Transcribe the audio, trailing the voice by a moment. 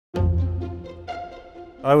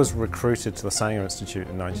I was recruited to the Sanger Institute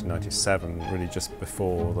in 1997, really just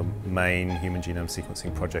before the main human genome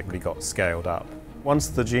sequencing project really got scaled up. Once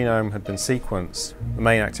the genome had been sequenced, the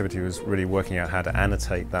main activity was really working out how to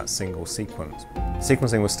annotate that single sequence.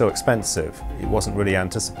 Sequencing was still expensive. It wasn't really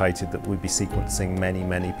anticipated that we'd be sequencing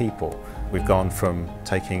many people. We've gone from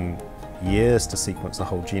taking years to sequence the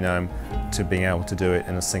whole genome to being able to do it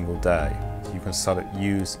in a single day. You can start to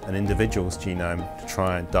use an individual's genome to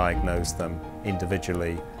try and diagnose them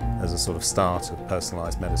individually as a sort of start of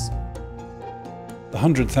personalised medicine. The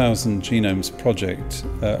 100,000 Genomes Project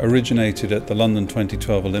originated at the London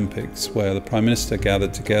 2012 Olympics, where the Prime Minister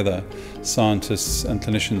gathered together scientists and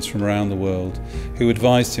clinicians from around the world who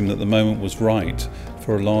advised him that the moment was right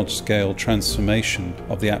for a large-scale transformation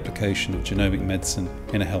of the application of genomic medicine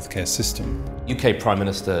in a healthcare system. UK Prime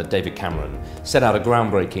Minister David Cameron set out a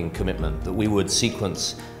groundbreaking commitment that we would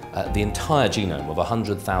sequence the entire genome of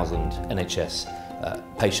 100,000 NHS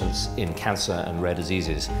patients in cancer and rare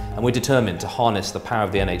diseases, and we're determined to harness the power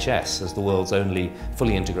of the NHS as the world's only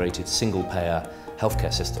fully integrated single-payer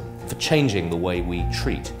healthcare system for changing the way we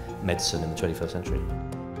treat medicine in the 21st century.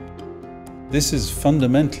 This is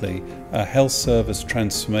fundamentally a health service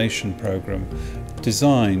transformation program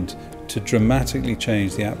designed to dramatically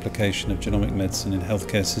change the application of genomic medicine in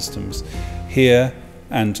healthcare systems here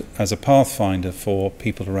and as a pathfinder for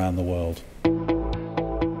people around the world.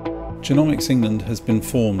 Genomics England has been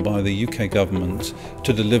formed by the UK government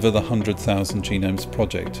to deliver the 100,000 Genomes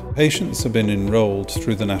Project. Patients have been enrolled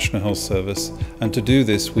through the National Health Service, and to do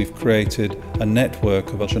this we've created a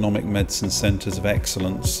network of genomic medicine centres of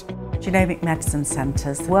excellence. Genomic medicine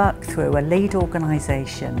centres work through a lead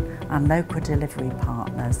organisation and local delivery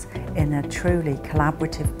partners in a truly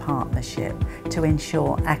collaborative partnership to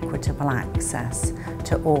ensure equitable access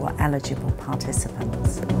to all eligible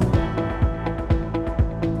participants.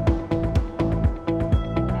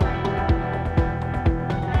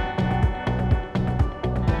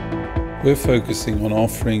 We're focusing on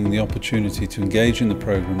offering the opportunity to engage in the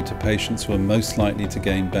programme to patients who are most likely to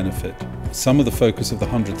gain benefit. Some of the focus of the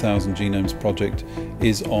 100,000 Genomes Project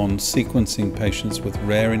is on sequencing patients with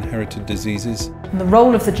rare inherited diseases. The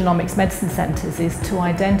role of the Genomics Medicine Centres is to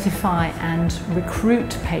identify and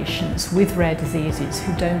recruit patients with rare diseases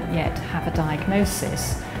who don't yet have a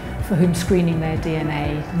diagnosis, for whom screening their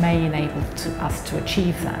DNA may enable us to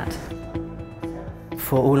achieve that.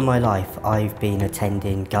 For all of my life I've been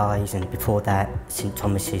attending Guy's and before that St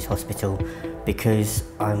Thomas's Hospital because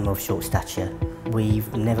I'm of short stature.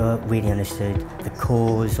 We've never really understood the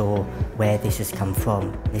cause or where this has come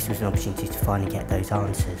from. This was an opportunity to finally get those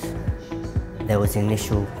answers. There was an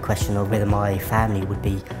initial question of whether my family would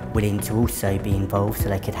be willing to also be involved so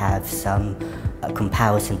they could have some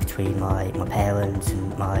comparison between my parents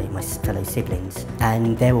and my fellow siblings,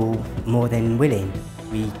 and they're all more than willing.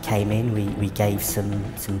 We came in, we gave some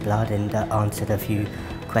blood and answered a few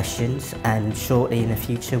questions, and shortly in the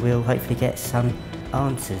future we'll hopefully get some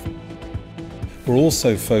answers. We're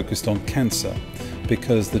also focused on cancer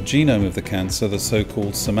because the genome of the cancer, the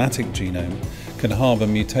so-called somatic genome, can harbour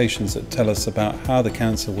mutations that tell us about how the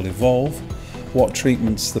cancer will evolve, what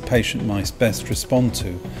treatments the patient might best respond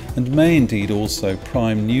to, and may indeed also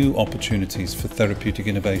prime new opportunities for therapeutic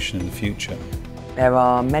innovation in the future. There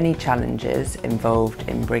are many challenges involved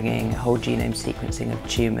in bringing whole genome sequencing of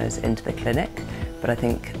tumours into the clinic, but I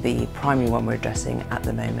think the primary one we're addressing at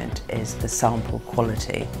the moment is the sample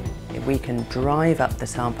quality. If we can drive up the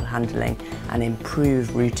sample handling and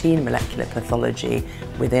improve routine molecular pathology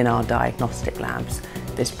within our diagnostic labs,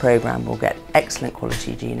 this programme will get excellent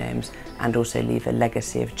quality genomes and also leave a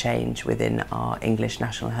legacy of change within our English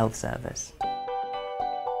National Health Service.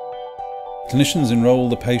 Clinicians enrol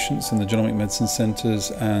the patients in the genomic medicine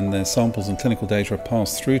centres, and their samples and clinical data are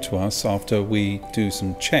passed through to us. After we do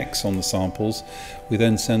some checks on the samples, we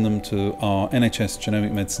then send them to our NHS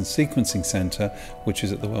Genomic Medicine Sequencing Centre, which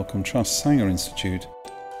is at the Wellcome Trust Sanger Institute.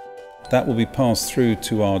 That will be passed through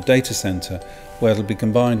to our data centre, where it will be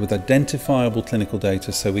combined with identifiable clinical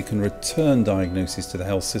data so we can return diagnoses to the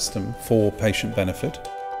health system for patient benefit.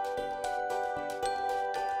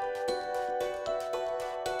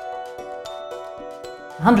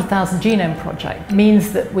 100,000 Genome Project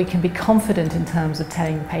means that we can be confident in terms of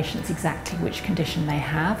telling the patients exactly which condition they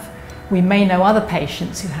have. We may know other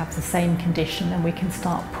patients who have the same condition, and we can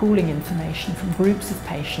start pooling information from groups of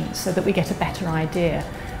patients so that we get a better idea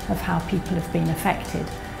of how people have been affected.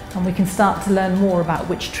 And we can start to learn more about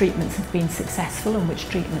which treatments have been successful and which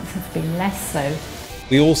treatments have been less so.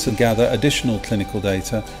 We also gather additional clinical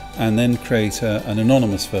data and then create an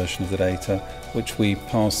anonymous version of the data which we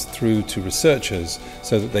pass through to researchers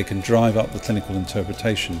so that they can drive up the clinical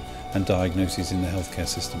interpretation and diagnoses in the healthcare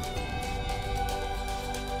system.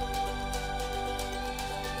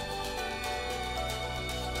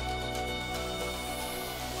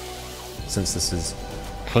 Since this is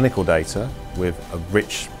clinical data with a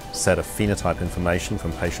rich set of phenotype information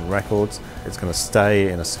from patient records, it's going to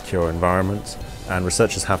stay in a secure environment, and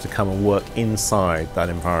researchers have to come and work inside that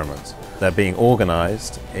environment. They're being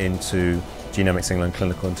organised into Genomics England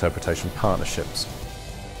Clinical Interpretation Partnerships.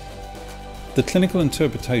 The Clinical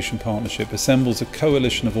Interpretation Partnership assembles a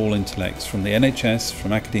coalition of all intellects from the NHS,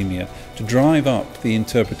 from academia, to drive up the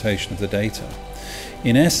interpretation of the data.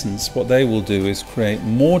 In essence, what they will do is create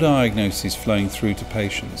more diagnoses flowing through to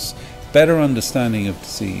patients, better understanding of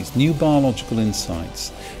disease, new biological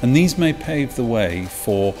insights, and these may pave the way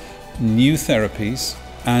for new therapies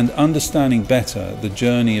and understanding better the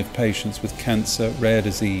journey of patients with cancer, rare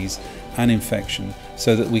disease and infection,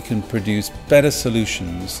 so that we can produce better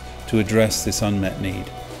solutions to address this unmet need.